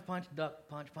punch, punch, punch, duck,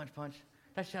 punch, punch, punch.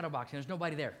 That's shadow boxing. There's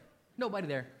nobody there. Nobody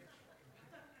there.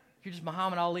 You're just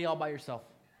Muhammad Ali all by yourself.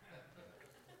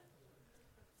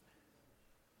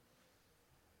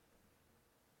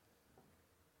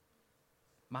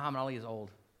 Muhammad Ali is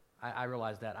old. I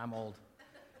realize that. I'm old.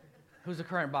 Who's the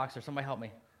current boxer? Somebody help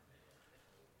me.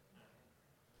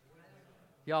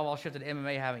 Y'all all shifted to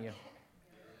MMA, haven't you?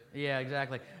 Yeah,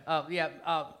 exactly.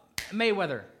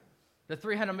 Mayweather, the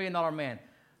 $300 million man.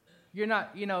 You're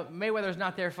not, Mayweather's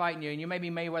not there fighting you, and you may be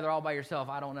Mayweather all by yourself.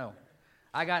 I don't know.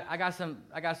 I got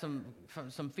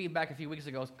some feedback a few weeks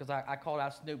ago because I called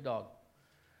out Snoop Dogg,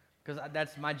 because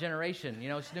that's my generation,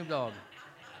 Snoop Dogg.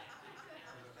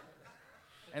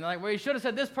 And they're like, well, you should have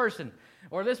said this person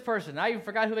or this person. I even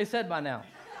forgot who they said by now.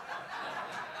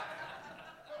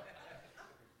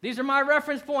 These are my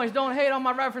reference points. Don't hate on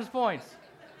my reference points.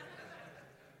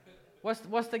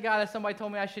 What's the guy that somebody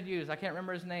told me I should use? I can't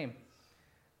remember his name.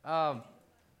 I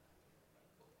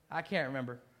can't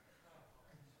remember.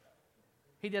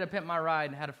 He did a Pimp My Ride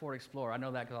and had a Ford Explorer. I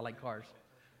know that because I like cars.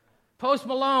 Post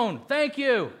Malone. Thank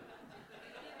you.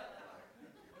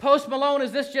 Post Malone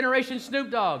is this generation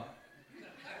Snoop Dogg.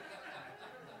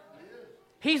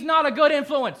 He's not a good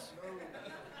influence.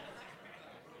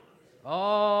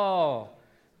 Oh.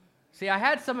 See, I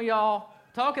had some of y'all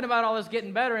talking about all this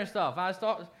getting better and stuff.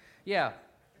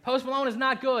 Post Malone is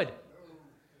not good.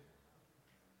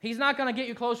 He's not going to get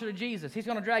you closer to Jesus. He's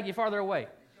going to drag you farther away.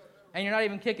 And you're not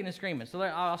even kicking and screaming. So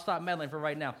I'll stop meddling for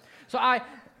right now.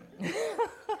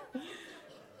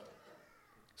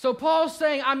 So Paul's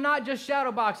saying, I'm not just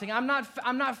shadow boxing. I'm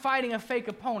not fighting a fake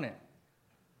opponent.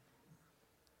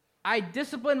 I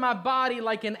discipline my body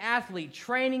like an athlete,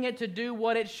 training it to do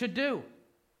what it should do.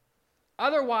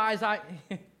 Otherwise,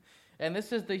 and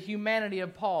this is the humanity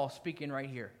of Paul speaking right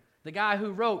here, the guy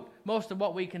who wrote most of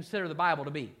what we consider the Bible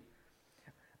to be.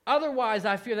 Otherwise,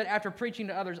 I fear that after preaching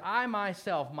to others, I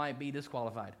myself might be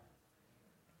disqualified.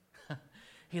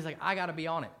 He's like, I got to be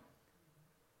on it.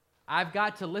 I've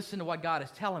got to listen to what God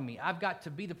is telling me. I've got to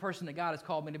be the person that God has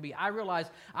called me to be. I realize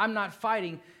I'm not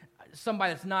fighting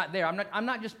somebody that's not there. I'm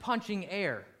not just punching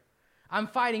air. I'm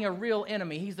fighting a real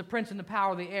enemy. He's the prince and the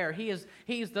power of the air. He's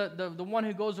the one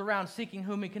who goes around seeking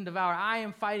whom he can devour. I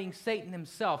am fighting Satan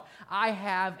himself. I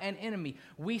have an enemy.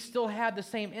 We still have the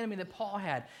same enemy that Paul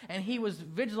had. And he was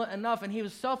vigilant enough and he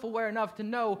was self-aware enough to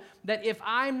know that if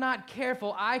I'm not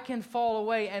careful, I can fall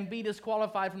away and be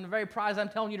disqualified from the very prize I'm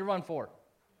telling you to run for.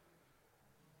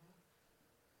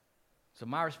 So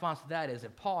my response to that is,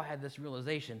 if Paul had this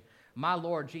realization, my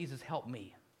Lord Jesus, help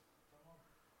me.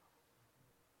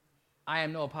 I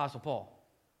am no Apostle Paul.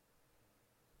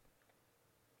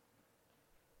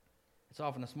 It's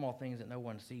often the small things that no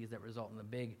one sees that result in the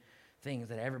big things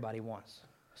that everybody wants.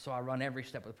 So I run every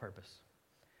step with purpose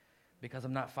because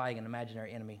I'm not fighting an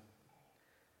imaginary enemy.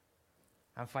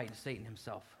 I'm fighting Satan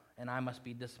himself, and I must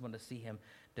be disciplined to see him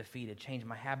defeated. Change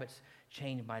my habits,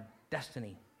 change my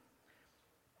destiny.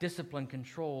 Discipline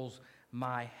controls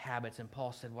my habits, and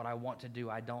Paul said, what I want to do,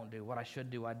 I don't do. What I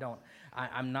should do, I don't.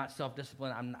 I'm not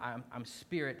self-disciplined. I'm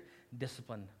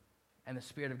spirit-disciplined, and the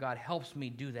Spirit of God helps me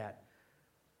do that.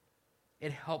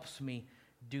 It helps me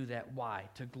do that. Why?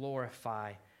 To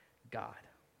glorify God.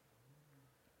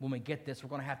 When we get this, we're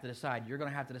going to have to decide. You're going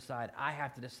to have to decide. I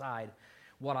have to decide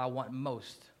what I want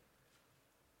most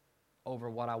over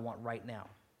what I want right now.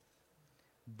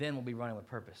 Then we'll be running with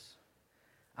purpose.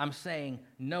 I'm saying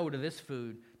no to this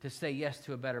food to say yes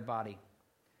to a better body.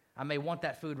 I may want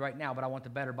that food right now, but I want the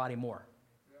better body more.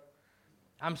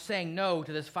 I'm saying no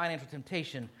to this financial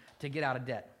temptation to get out of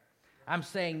debt. I'm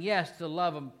saying yes to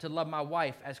love my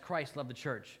wife as Christ loved the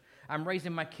church. I'm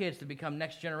raising my kids to become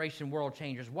next generation world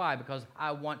changers. Why? Because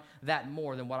I want that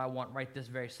more than what I want right this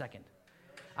very second.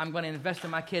 I'm going to invest in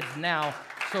my kids now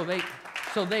so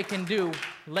they can do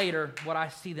later what I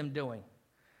see them doing.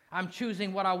 I'm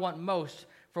choosing what I want most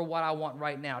for what I want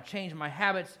right now. Change my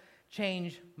habits,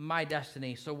 change my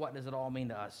destiny. So what does it all mean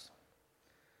to us?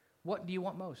 What do you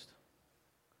want most?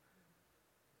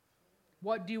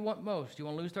 What do you want most? Do you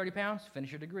want to lose 30 pounds?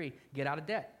 Finish your degree. Get out of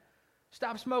debt.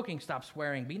 Stop smoking. Stop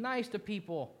swearing. Be nice to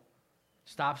people.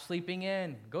 Stop sleeping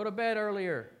in. Go to bed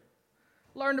earlier.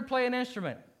 Learn to play an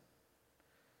instrument.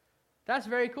 That's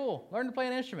very cool. Learn to play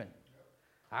an instrument.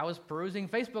 I was perusing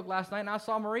Facebook last night and I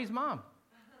saw Marie's mom.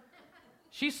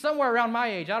 She's somewhere around my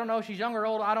age. I don't know if she's young or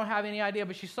old. I don't have any idea,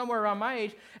 but she's somewhere around my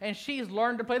age, and she's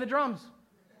learned to play the drums.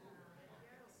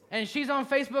 And she's on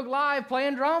Facebook Live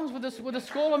playing drums with the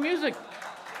School of Music.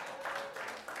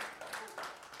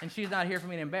 And she's not here for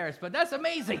me to embarrass, but that's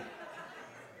amazing.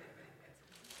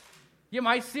 You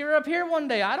might see her up here one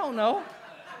day. I don't know.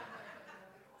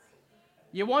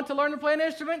 You want to learn to play an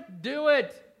instrument? Do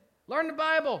it. Learn the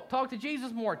Bible. Talk to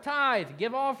Jesus more. Tithe.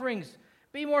 Give offerings.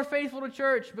 Be more faithful to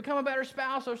church. Become a better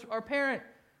spouse or parent.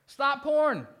 Stop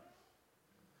porn.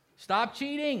 Stop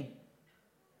cheating.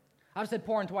 I've said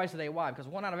porn twice a day. Why? Because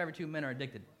 1 out of every 2 men are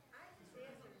addicted.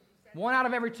 1 out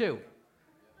of every 2.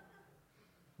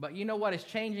 But you know what is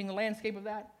changing the landscape of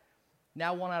that?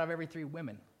 Now 1 out of every 3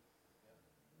 women.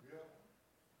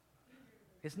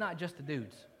 It's not just the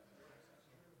dudes.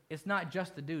 It's not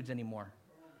just the dudes anymore.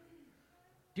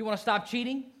 Do you want to stop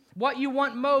cheating? What you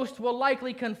want most will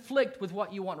likely conflict with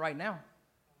what you want right now.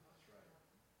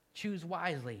 Choose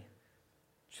wisely.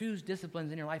 Choose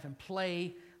disciplines in your life and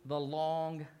play the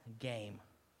long game.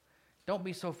 Don't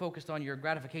be so focused on your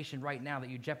gratification right now that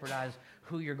you jeopardize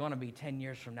who you're going to be 10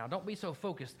 years from now. Don't be so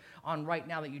focused on right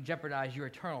now that you jeopardize your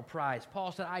eternal prize.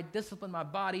 Paul said, I discipline my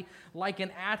body like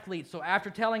an athlete, so after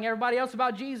telling everybody else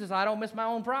about Jesus, I don't miss my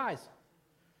own prize.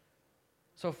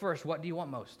 So first, what do you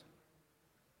want most?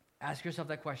 Ask yourself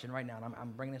that question right now, and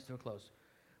I'm bringing this to a close.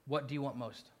 What do you want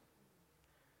most?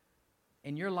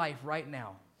 In your life right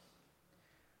now,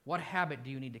 what habit do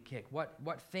you need to kick?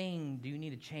 What thing do you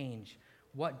need to change?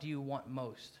 What do you want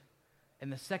most?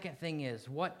 And the second thing is,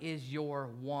 what is your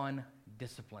one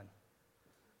discipline?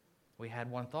 We had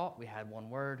one thought, we had one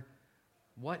word.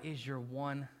 What is your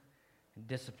one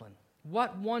discipline?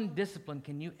 What one discipline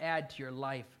can you add to your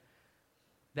life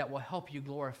that will help you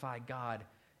glorify God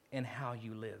in how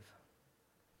you live?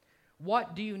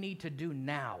 What do you need to do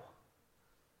now?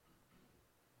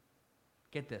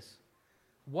 Get this.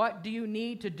 What do you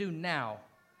need to do now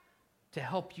to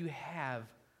help you have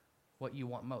what you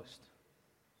want most?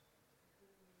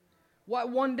 What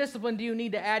one discipline do you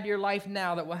need to add to your life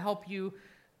now that will help you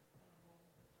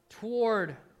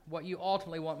toward what you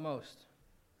ultimately want most?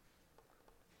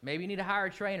 Maybe you need to hire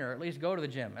a trainer, or at least go to the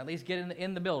gym, at least get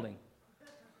in the building.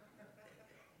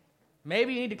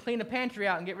 Maybe you need to clean the pantry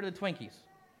out and get rid of the Twinkies.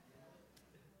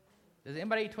 Does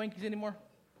anybody eat Twinkies anymore?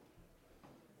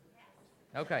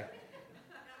 Okay.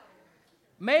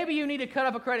 Maybe you need to cut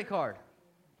up a credit card.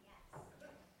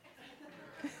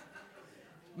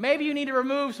 Maybe you need to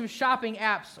remove some shopping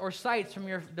apps or sites from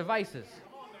your devices.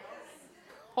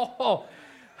 Oh,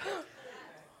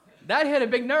 that hit a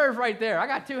big nerve right there. I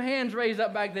got 2 hands raised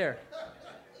up back there.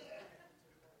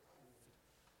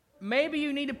 Maybe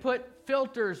you need to put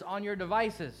filters on your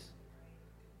devices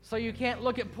so you can't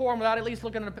look at porn without at least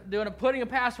putting a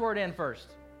password in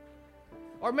first.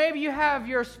 Or maybe you have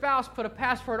your spouse put a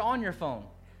password on your phone.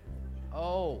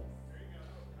 Oh.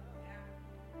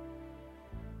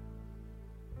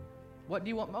 What do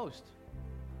you want most?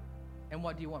 And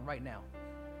what do you want right now?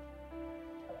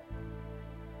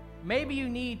 Maybe you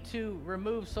need to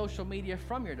remove social media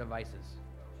from your devices.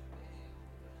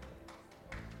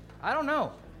 I don't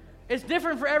know. It's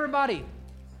different for everybody.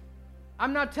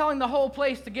 I'm not telling the whole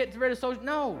place to get rid of social.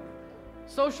 No.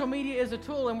 Social media is a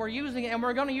tool, and we're using it, and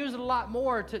we're going to use it a lot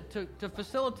more to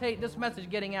facilitate this message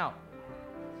getting out.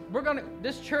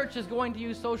 This church is going to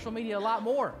use social media a lot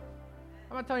more.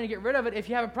 I'm not telling you to get rid of it. If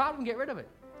you have a problem, get rid of it.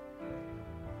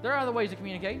 There are other ways to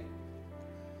communicate.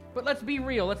 But let's be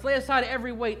real. Let's lay aside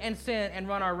every weight and sin and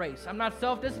run our race. I'm not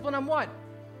self-disciplined. I'm what?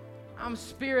 I'm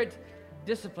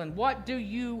spirit-disciplined. What do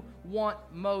you want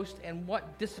most, and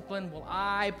what discipline will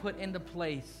I put into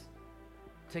place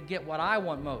to get what I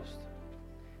want most.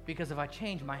 Because if I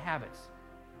change my habits,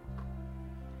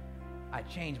 I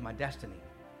change my destiny.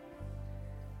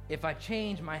 If I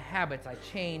change my habits, I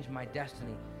change my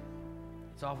destiny.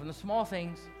 It's often the small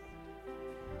things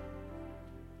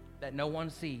that no one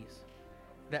sees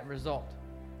that result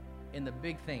in the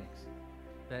big things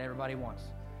that everybody wants.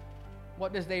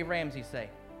 What does Dave Ramsey say?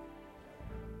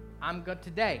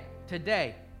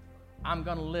 Today, I'm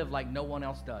going to live like no one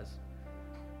else does,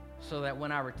 so that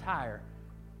when I retire,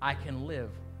 I can live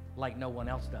like no one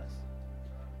else does.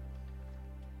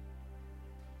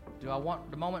 Do I want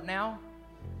the moment now,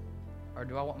 or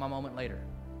do I want my moment later?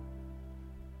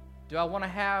 Do I want to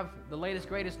have the latest,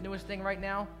 greatest, newest thing right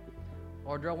now,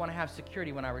 or do I want to have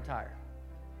security when I retire?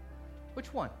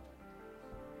 Which one?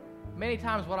 Many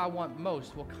times what I want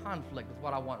most will conflict with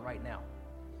what I want right now.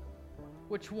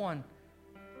 Which one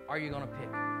are you going to pick?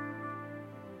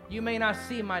 You may not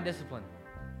see my discipline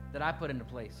that I put into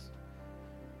place,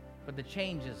 but the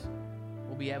changes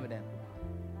will be evident.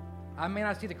 I may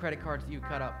not see the credit cards that you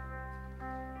cut up,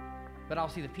 but I'll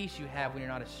see the peace you have when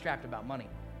you're not as strapped about money.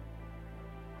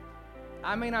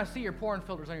 I may not see your porn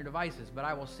filters on your devices, but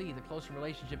I will see the closer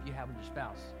relationship you have with your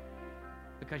spouse,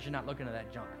 because you're not looking at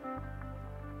that junk.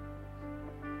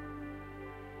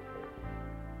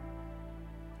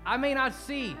 I may not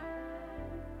see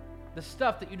the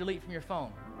stuff that you delete from your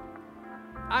phone.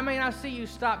 I may not see you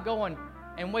stop going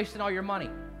and wasting all your money,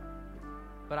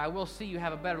 but I will see you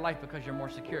have a better life because you're more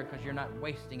secure, because you're not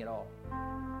wasting it all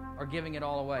or giving it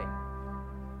all away.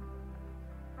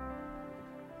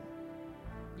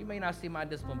 You may not see my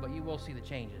discipline, but you will see the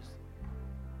changes.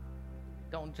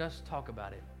 Don't just talk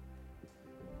about it.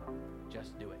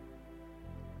 Just do it.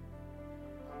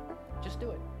 Just do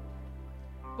it.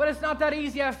 But it's not that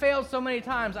easy. I've failed so many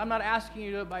times. I'm not asking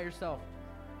you to do it by yourself.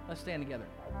 Let's stand together.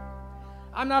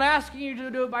 I'm not asking you to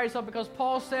do it by yourself, because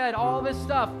Paul said all this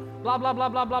stuff, blah, blah, blah,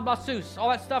 blah, blah, blah, Seuss, all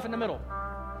that stuff in the middle.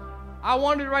 I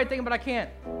want to do the right thing, but I can't.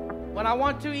 When I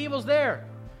want to, evil's there.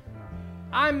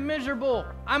 I'm miserable.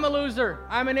 I'm a loser.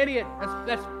 I'm an idiot.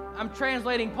 I'm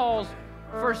translating Paul's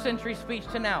first century speech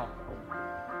to now.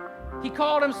 He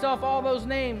called himself all those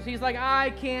names. He's like, I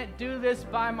can't do this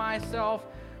by myself.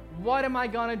 What am I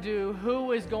going to do?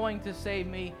 Who is going to save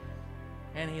me?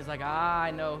 And he's like,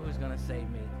 I know who's going to save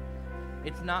me.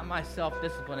 It's not my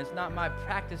self-discipline. It's not my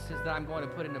practices that I'm going to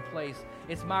put into place.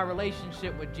 It's my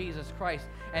relationship with Jesus Christ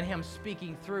and Him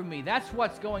speaking through me. That's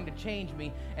what's going to change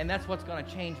me, and that's what's going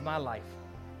to change my life.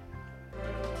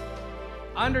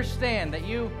 Understand that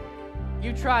you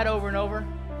tried over and over.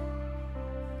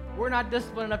 We're not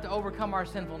disciplined enough to overcome our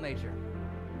sinful nature.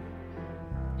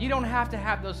 You don't have to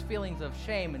have those feelings of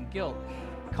shame and guilt,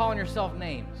 calling yourself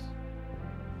names.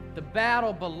 The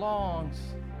battle belongs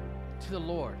to the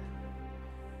Lord.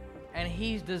 And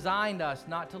He's designed us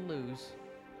not to lose,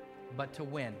 but to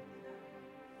win.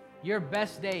 Your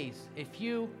best days, if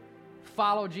you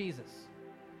follow Jesus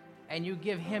and you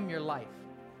give Him your life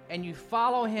and you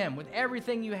follow Him with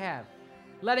everything you have,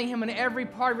 letting Him in every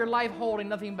part of your life, holding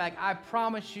nothing back, I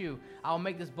promise you, I'll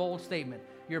make this bold statement,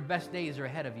 your best days are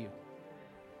ahead of you.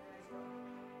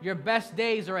 Your best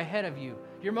days are ahead of you.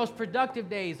 Your most productive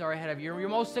days are ahead of you. Your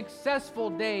most successful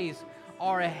days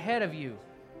are ahead of you.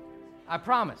 I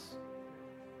promise.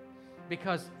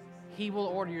 Because He will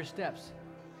order your steps.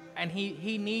 And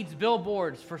He needs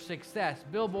billboards for success,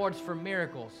 billboards for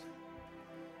miracles.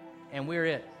 And we're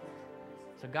it.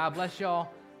 So God bless y'all.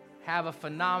 Have a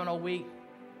phenomenal week.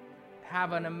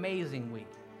 Have an amazing week.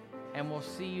 And we'll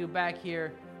see you back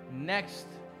here next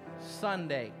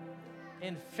Sunday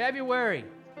in February.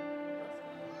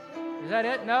 Is that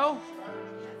it? No?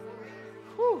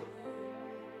 Whew.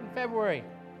 In February.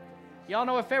 Y'all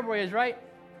know what February is, right?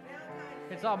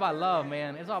 It's all about love,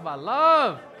 man. It's all about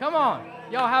love. Come on.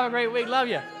 Y'all have a great week. Love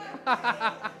you.